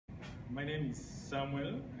My name is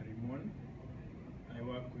Samuel Arimon. I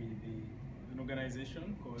work with an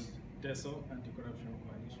organization called TESO Anti-Corruption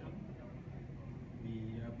Coalition.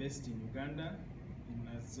 We are based in Uganda, in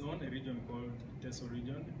a zone, a region called TESO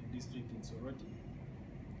region, a district in Soroti.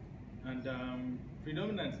 And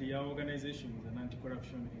predominantly our organization is an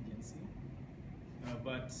anti-corruption agency.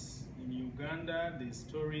 But in Uganda, the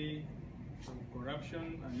story of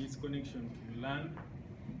corruption and its connection to land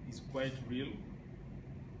is quite real.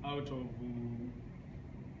 Out of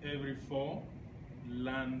every 4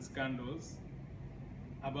 land scandals,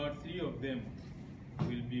 about 3 of them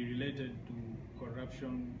will be related to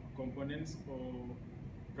corruption components or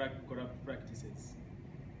corrupt practices.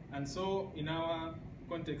 And so in our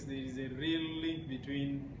context, there is a real link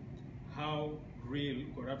between how real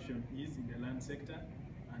corruption is in the land sector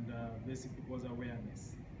and basic people's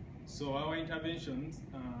awareness. So our interventions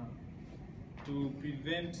to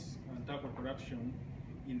prevent and tackle corruption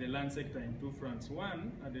in the land sector in 2 fronts.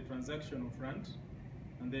 1, at the transactional front,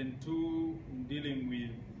 and then 2, in dealing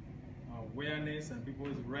with awareness and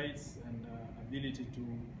people's rights and ability to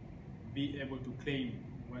be able to claim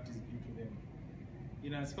what is due to them.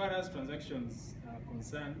 In as far as transactions are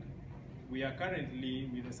concerned, we are currently,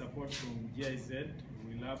 with the support from GIZ,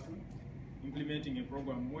 WILAPU, implementing a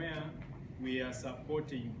program where we are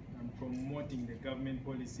supporting and promoting the government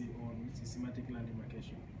policy on systematic land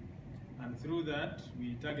demarcation. And through that,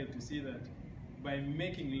 we target to see that by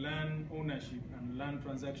making land ownership and land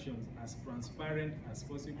transactions as transparent as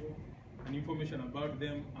possible and information about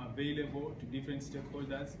them available to different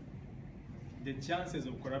stakeholders, the chances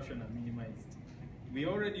of corruption are minimized. We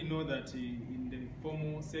already know that in the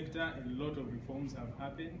formal sector, a lot of reforms have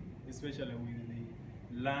happened, especially with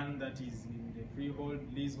the land that is in the freehold,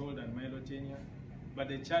 leasehold, and milo tenure. But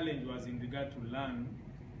the challenge was in regard to land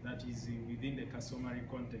that is within the customary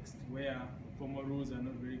context, where formal rules are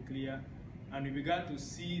not very clear. And we began to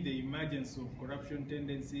see the emergence of corruption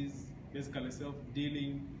tendencies, basically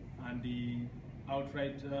self-dealing, and the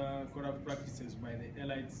outright corrupt practices by the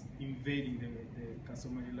elites invading the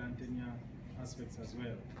customary land tenure aspects as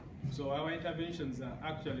well. So our interventions are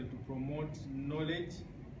actually to promote knowledge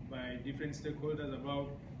by different stakeholders about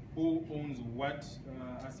who owns what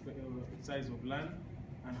size of land,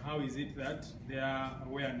 and how is it that their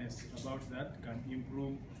awareness about that can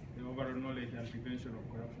improve the overall knowledge and prevention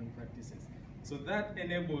of corruption practices. So that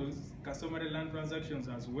enables customary land transactions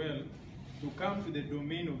as well to come to the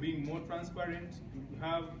domain of being more transparent, to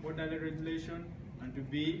have orderly regulation, and to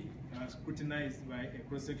be scrutinized by a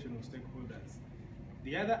cross-section of stakeholders.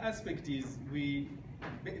 The other aspect is we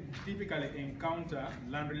typically encounter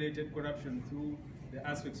land-related corruption through the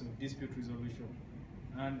aspects of dispute resolution.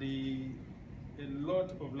 And a lot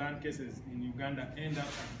of land cases in Uganda end up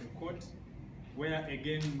at the court, where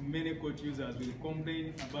again many court users will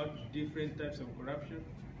complain about different types of corruption.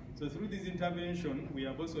 So through this intervention, we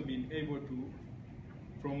have also been able to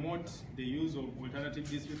promote the use of alternative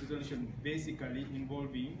dispute resolution, basically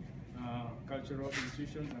involving cultural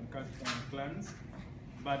institutions and clans.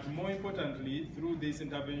 But more importantly, through this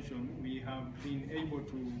intervention, we have been able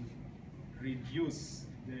to reduce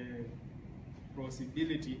the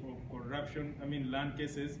possibility of corruption, land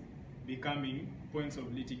cases becoming points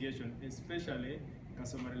of litigation, especially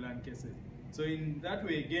customary land cases. So in that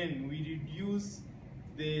way, again, we reduce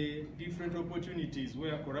the different opportunities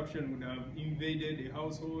where corruption would have invaded a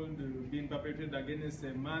household, being perpetrated against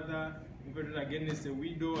a mother, perpetrated against a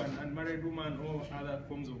widow, an unmarried woman, or other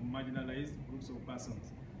forms of marginalized groups of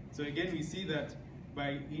persons. So again, we see that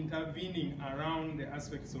by intervening around the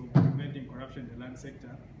aspects of preventing corruption in the land sector,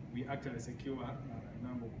 we actually secure a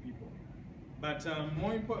number of people. But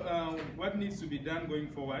more important, what needs to be done going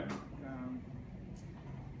forward,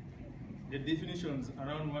 the definitions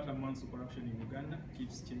around what amounts to corruption in Uganda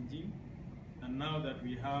keeps changing. And now that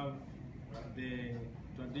we have the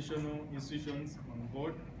traditional institutions on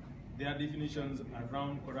board, their definitions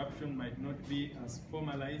around corruption might not be as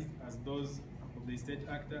formalized as those of the state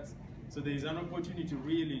actors. So there is an opportunity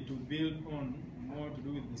really to build on more to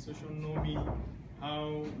do with the social norming.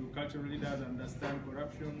 How do cultural leaders understand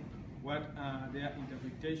corruption? What are their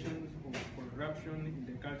interpretations of corruption in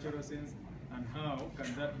the cultural sense? And how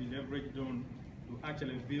can that be leveraged on to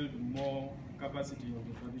actually build more capacity of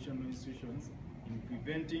the traditional institutions in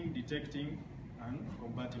preventing, detecting, and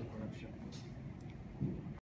combating corruption?